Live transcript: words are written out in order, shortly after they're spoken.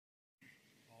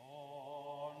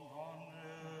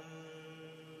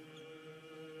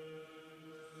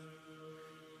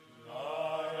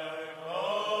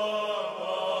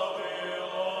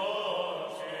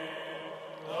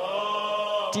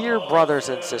Dear brothers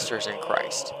and sisters in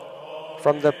Christ,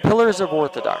 from the pillars of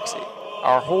orthodoxy,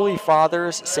 our holy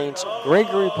fathers, Saints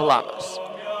Gregory Palamas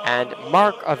and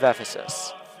Mark of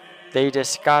Ephesus, they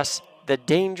discuss the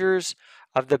dangers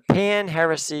of the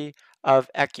Pan-Heresy of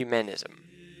Ecumenism.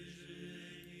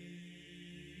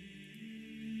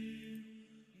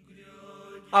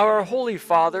 Our Holy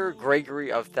Father,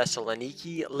 Gregory of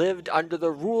Thessaloniki, lived under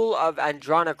the rule of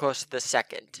Andronicus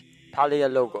II,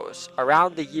 Palaiologos,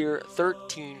 around the year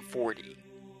 1340.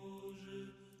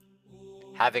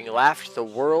 Having left the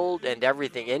world and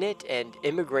everything in it, and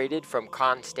immigrated from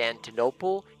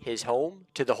Constantinople, his home,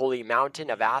 to the holy mountain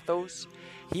of Athos,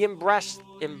 he embraced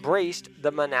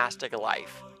the monastic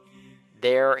life.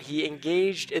 There he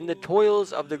engaged in the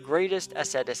toils of the greatest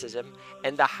asceticism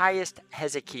and the highest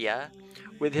Hezekiah,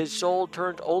 with his soul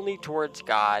turned only towards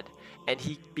God, and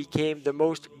he became the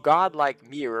most godlike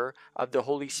mirror of the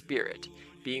Holy Spirit,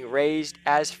 being raised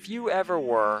as few ever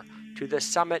were to the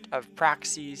summit of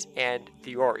praxis and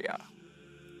theoria.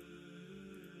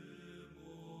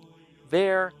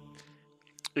 There,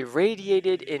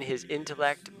 irradiated in his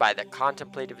intellect by the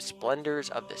contemplative splendors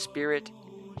of the Spirit,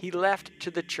 he left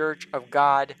to the Church of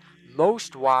God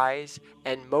most wise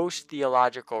and most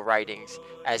theological writings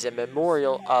as a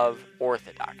memorial of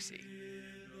orthodoxy.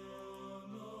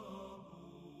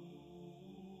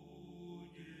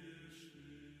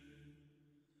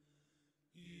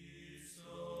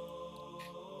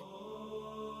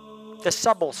 The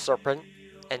subtle serpent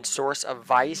and source of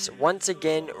vice once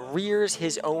again rears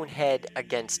his own head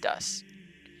against us.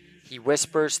 He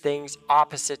whispers things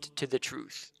opposite to the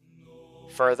truth.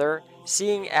 Further,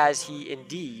 seeing as he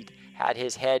indeed had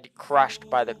his head crushed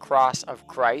by the cross of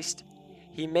Christ,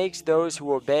 he makes those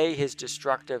who obey his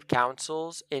destructive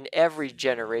counsels in every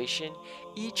generation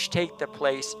each take the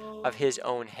place of his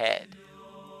own head.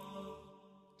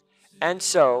 And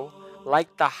so,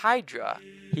 like the Hydra,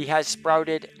 he has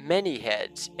sprouted many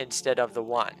heads instead of the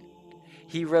one.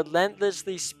 He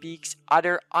relentlessly speaks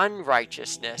utter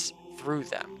unrighteousness through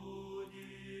them.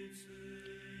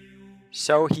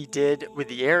 So he did with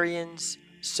the Arians,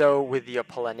 so with the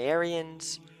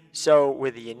Apollinarians, so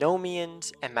with the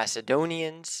Eunomians and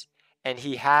Macedonians, and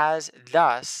he has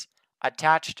thus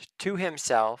attached to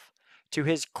himself, to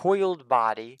his coiled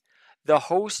body, the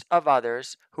host of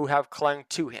others who have clung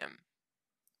to him.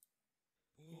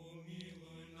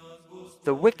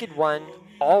 The wicked one,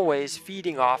 always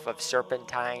feeding off of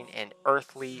serpentine and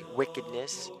earthly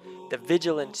wickedness, the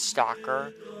vigilant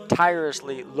stalker,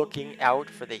 tirelessly looking out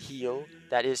for the heel,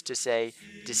 that is to say,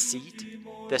 deceit,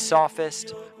 the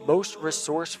sophist, most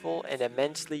resourceful and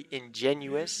immensely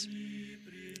ingenuous,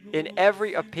 in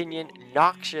every opinion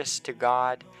noxious to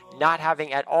God, not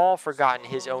having at all forgotten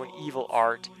his own evil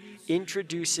art,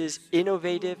 introduces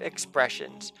innovative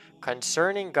expressions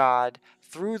concerning God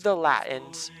through the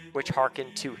Latins which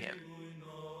hearken to him.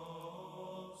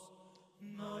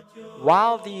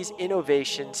 While these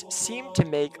innovations seem to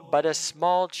make but a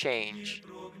small change,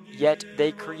 yet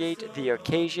they create the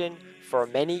occasion for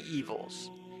many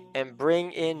evils, and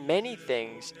bring in many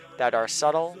things that are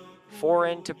subtle,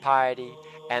 foreign to piety,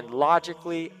 and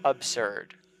logically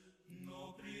absurd.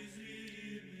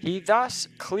 He thus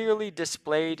clearly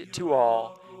displayed to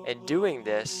all, in doing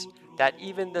this, that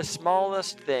even the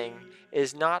smallest thing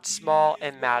is not small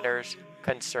in matters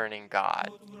concerning God.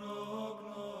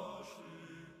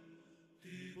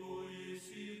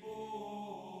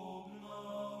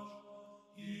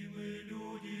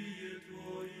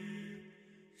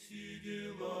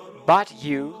 But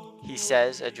you, he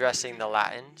says, addressing the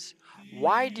Latins,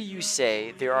 why do you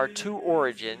say there are two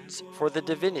origins for the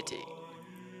divinity?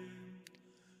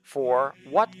 For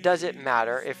what does it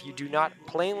matter if you do not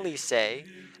plainly say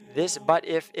this, but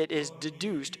if it is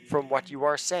deduced from what you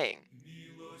are saying?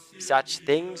 Such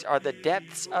things are the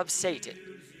depths of Satan,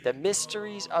 the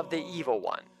mysteries of the evil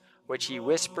one, which he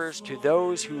whispers to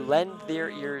those who lend their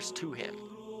ears to him.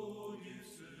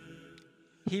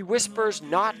 He whispers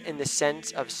not in the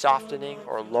sense of softening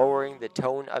or lowering the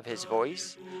tone of his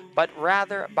voice, but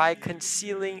rather by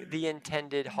concealing the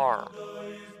intended harm.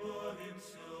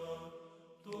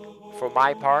 For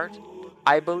my part,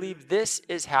 I believe this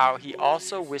is how he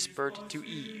also whispered to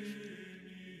Eve.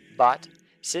 But,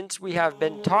 since we have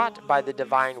been taught by the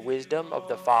divine wisdom of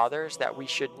the fathers that we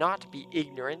should not be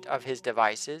ignorant of his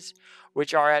devices,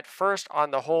 which are at first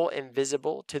on the whole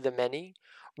invisible to the many,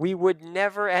 we would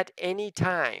never at any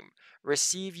time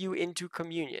receive you into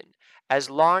communion, as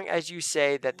long as you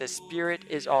say that the Spirit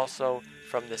is also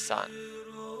from the Son.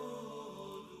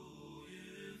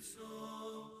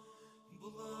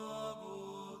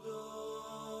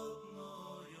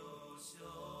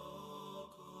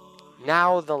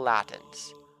 Now the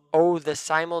Latins. Oh, the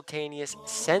simultaneous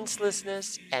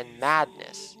senselessness and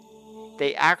madness!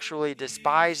 They actually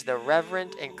despise the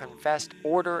reverent and confessed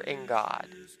order in God.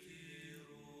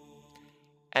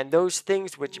 And those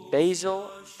things which Basil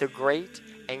the Great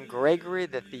and Gregory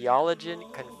the Theologian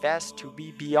confess to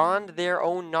be beyond their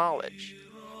own knowledge,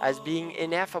 as being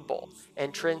ineffable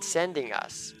and transcending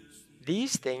us,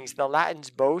 these things the Latins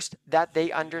boast that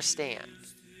they understand.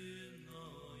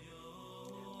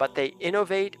 But they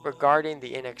innovate regarding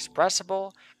the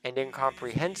inexpressible and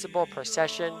incomprehensible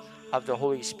procession of the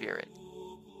Holy Spirit.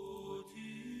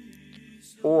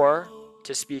 Or,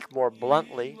 to speak more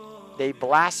bluntly, they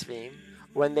blaspheme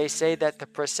when they say that the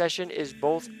procession is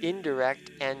both indirect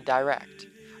and direct,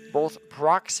 both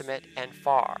proximate and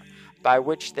far, by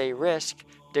which they risk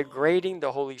degrading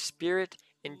the Holy Spirit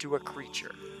into a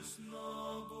creature.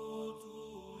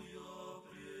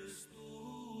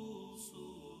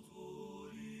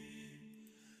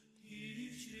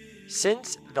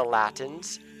 Since the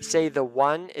Latins say the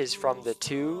one is from the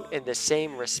two in the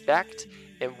same respect,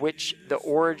 in which the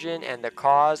origin and the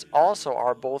cause also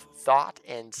are both thought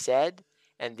and said,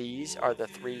 and these are the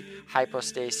three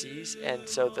hypostases, and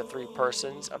so the three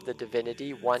persons of the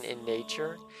divinity, one in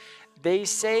nature, they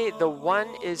say the one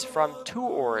is from two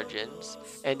origins,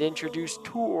 and introduce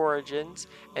two origins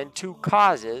and two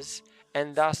causes,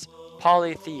 and thus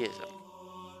polytheism.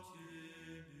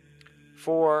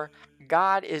 For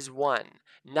God is one,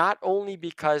 not only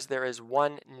because there is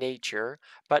one nature,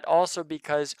 but also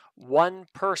because one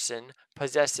person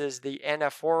possesses the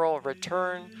anaphoral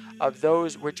return of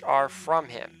those which are from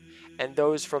him, and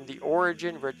those from the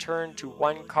origin return to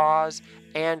one cause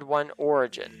and one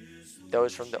origin,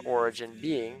 those from the origin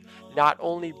being not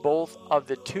only both of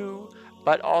the two,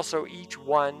 but also each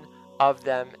one of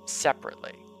them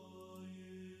separately.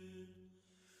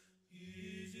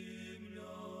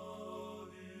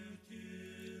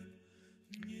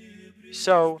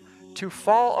 So, to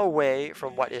fall away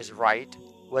from what is right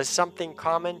was something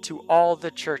common to all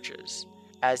the churches,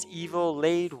 as evil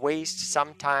laid waste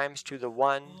sometimes to the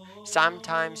one,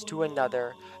 sometimes to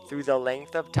another, through the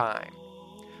length of time.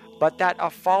 But that a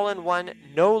fallen one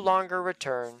no longer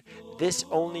return, this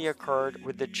only occurred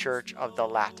with the Church of the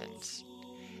Latins.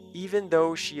 Even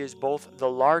though she is both the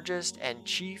largest and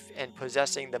chief and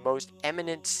possessing the most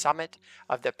eminent summit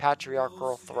of the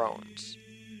patriarchal thrones.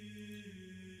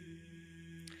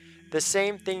 The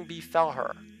same thing befell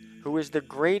her, who is the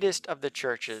greatest of the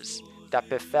churches, that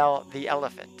befell the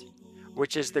elephant,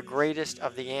 which is the greatest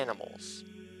of the animals.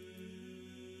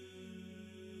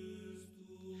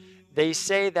 They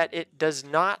say that it does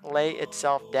not lay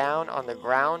itself down on the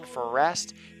ground for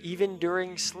rest even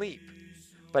during sleep,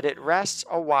 but it rests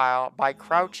a while by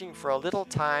crouching for a little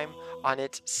time on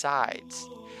its sides,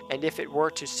 and if it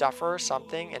were to suffer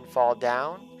something and fall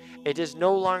down, it is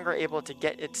no longer able to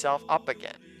get itself up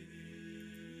again.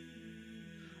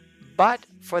 But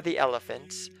for the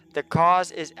elephants, the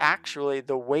cause is actually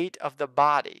the weight of the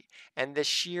body and the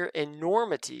sheer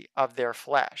enormity of their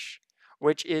flesh,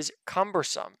 which is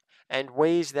cumbersome and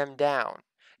weighs them down,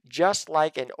 just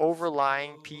like an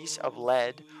overlying piece of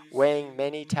lead weighing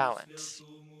many talents.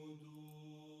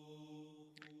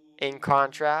 In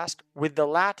contrast, with the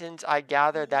Latins, I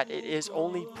gather that it is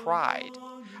only pride,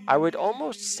 I would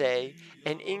almost say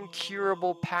an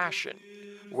incurable passion,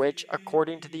 which,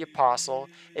 according to the Apostle,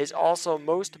 is also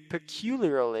most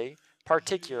particularly,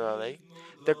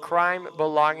 the crime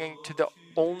belonging to the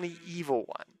only evil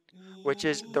one, which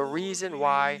is the reason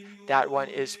why that one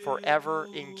is forever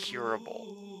incurable.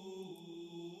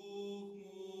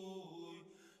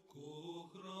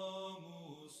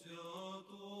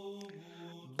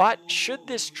 But should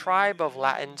this tribe of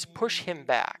Latins push him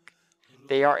back,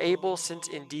 they are able, since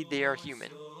indeed they are human.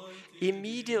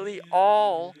 Immediately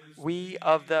all we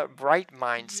of the bright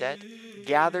mindset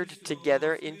gathered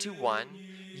together into one,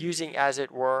 using as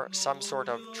it were some sort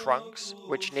of trunks,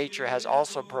 which nature has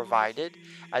also provided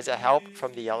as a help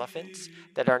from the elephants,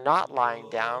 that are not lying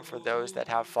down for those that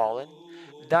have fallen.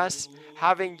 Thus,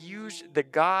 having used the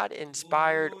God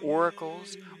inspired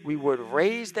oracles, we would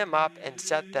raise them up and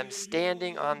set them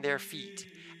standing on their feet,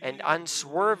 and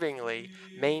unswervingly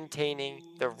maintaining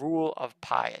the rule of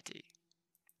piety.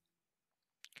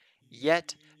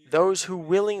 Yet those who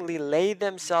willingly lay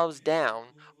themselves down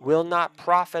will not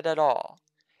profit at all,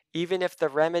 even if the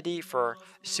remedy for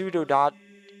pseudodoxy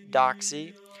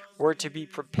were to be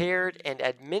prepared and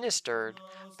administered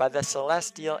by the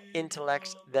celestial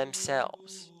intellects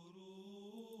themselves.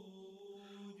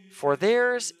 For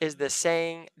theirs is the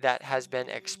saying that has been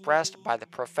expressed by the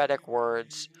prophetic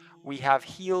words, "We have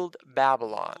healed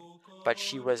Babylon, but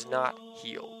she was not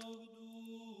healed."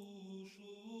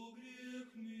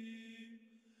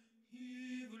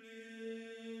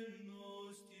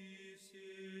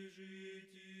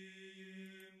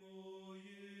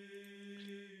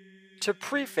 To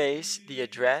preface the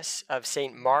address of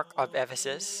St. Mark of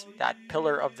Ephesus, that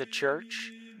pillar of the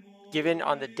Church, given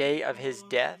on the day of his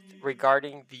death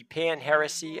regarding the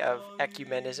Pan-Heresy of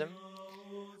Ecumenism,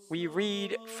 we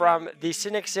read from the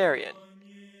Synaxarion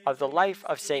of the life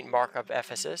of St. Mark of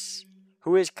Ephesus,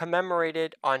 who is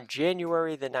commemorated on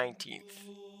January the 19th.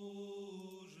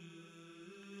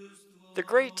 The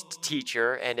great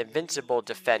teacher and invincible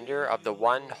defender of the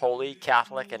one holy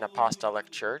Catholic and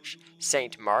Apostolic Church,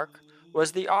 St. Mark,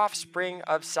 was the offspring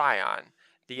of Sion,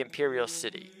 the imperial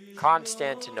city,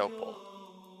 Constantinople.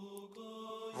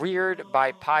 Reared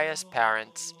by pious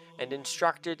parents and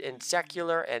instructed in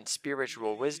secular and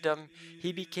spiritual wisdom,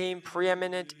 he became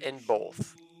preeminent in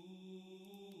both.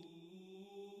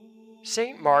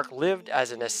 St. Mark lived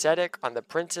as an ascetic on the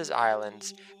Prince's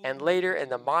Islands and later in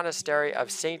the monastery of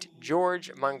St.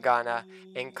 George Mangana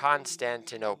in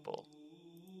Constantinople.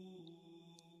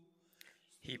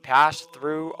 He passed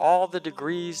through all the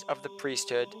degrees of the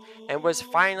priesthood and was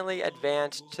finally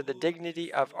advanced to the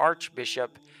dignity of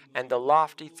archbishop and the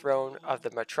lofty throne of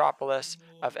the metropolis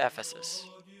of Ephesus.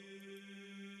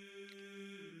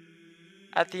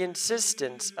 At the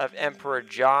insistence of Emperor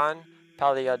John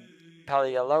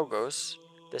Palaiologos,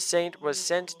 the saint was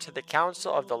sent to the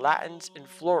Council of the Latins in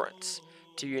Florence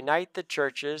to unite the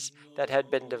churches that had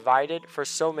been divided for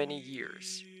so many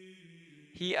years.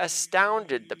 He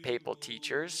astounded the papal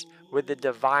teachers with the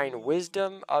divine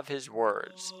wisdom of his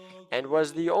words, and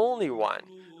was the only one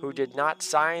who did not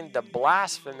sign the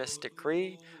blasphemous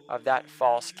decree of that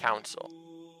false council.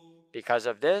 Because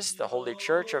of this, the Holy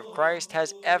Church of Christ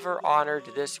has ever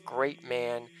honored this great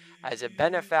man as a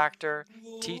benefactor,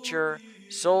 teacher,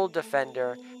 soul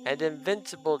defender, and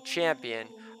invincible champion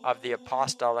of the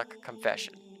Apostolic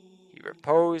Confession. He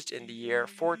reposed in the year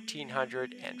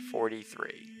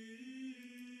 1443.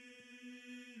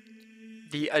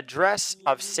 The address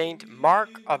of Saint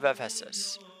Mark of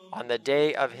Ephesus on the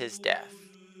day of his death.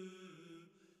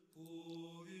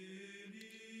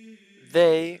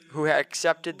 They who had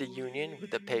accepted the union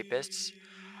with the papists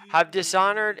have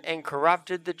dishonored and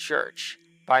corrupted the Church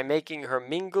by making her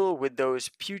mingle with those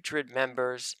putrid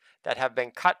members that have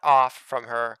been cut off from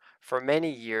her for many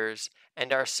years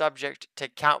and are subject to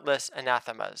countless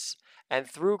anathemas, and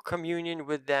through communion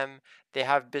with them they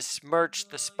have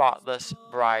besmirched the spotless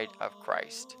bride of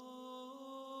Christ.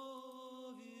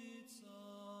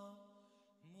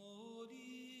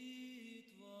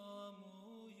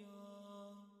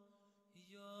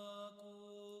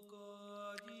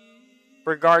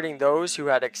 Regarding those who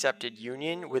had accepted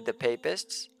union with the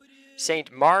papists,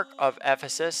 St. Mark of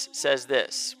Ephesus says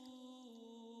this: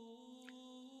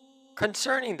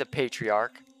 "Concerning the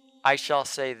patriarch, I shall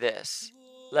say this,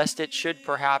 lest it should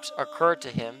perhaps occur to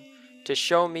him to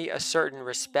show me a certain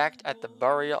respect at the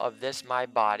burial of this my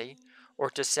body,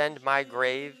 or to send to my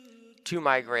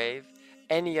grave,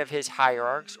 any of his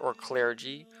hierarchs or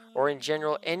clergy, or in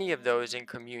general any of those in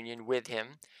communion with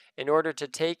him, in order to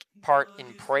take part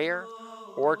in prayer,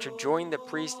 or to join the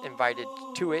priest invited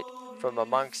to it from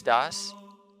amongst us,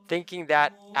 thinking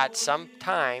that at some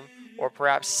time, or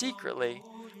perhaps secretly,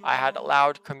 I had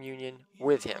allowed communion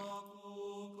with him.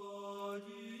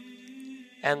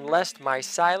 And lest my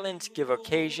silence give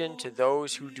occasion to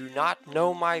those who do not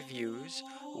know my views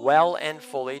well and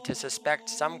fully to suspect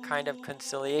some kind of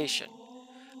conciliation,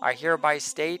 I hereby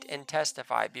state and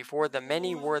testify before the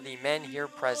many worthy men here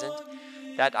present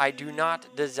that I do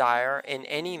not desire in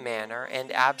any manner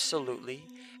and absolutely,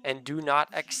 and do not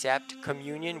accept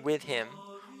communion with him,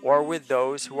 or with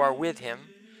those who are with him,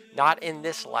 not in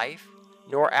this life,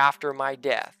 nor after my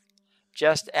death,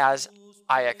 just as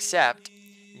I accept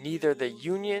neither the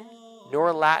union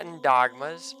nor Latin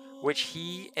dogmas which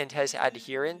he and his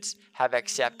adherents have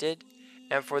accepted,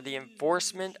 and for the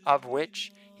enforcement of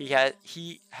which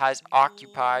he has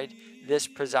occupied this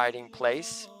presiding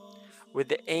place, with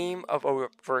the aim of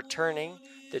overturning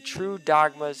the true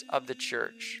dogmas of the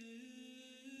Church.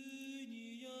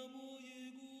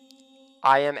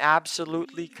 I am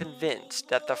absolutely convinced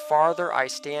that the farther I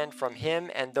stand from him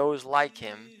and those like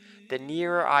him, the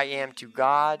nearer I am to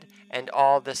God and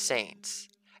all the saints,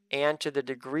 and to the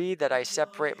degree that I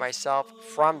separate myself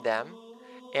from them,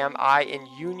 am I in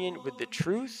union with the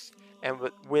truth and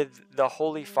with the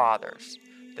Holy Fathers,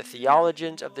 the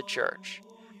theologians of the Church,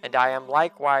 and I am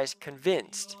likewise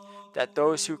convinced that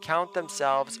those who count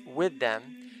themselves with them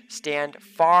stand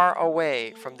far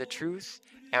away from the truth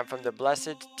and from the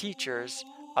blessed teachers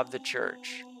of the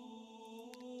Church.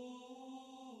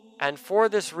 And for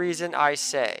this reason I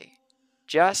say,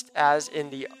 just as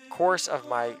in the course of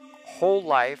my whole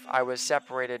life I was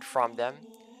separated from them,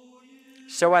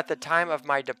 So at the time of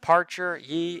my departure,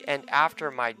 yea, and after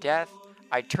my death,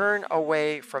 I turn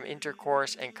away from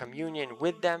intercourse and communion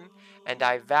with them, and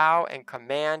I vow and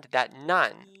command that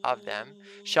none of them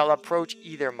shall approach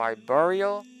either my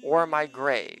burial or my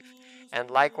grave, and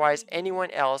likewise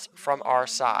anyone else from our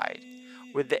side,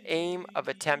 with the aim of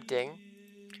attempting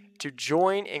to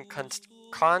join and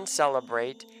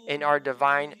concelebrate in our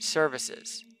divine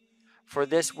services. For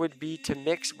this would be to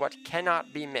mix what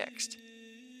cannot be mixed,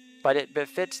 but it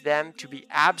befits them to be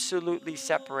absolutely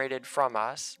separated from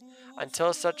us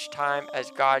until such time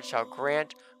as God shall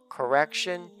grant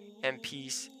correction and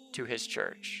peace to his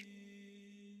church.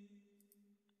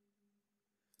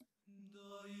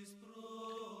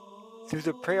 Through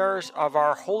the prayers of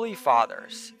our holy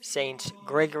fathers, Saints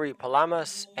Gregory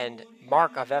Palamas and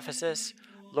Mark of Ephesus,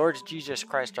 Lord Jesus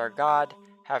Christ our God,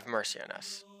 have mercy on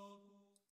us.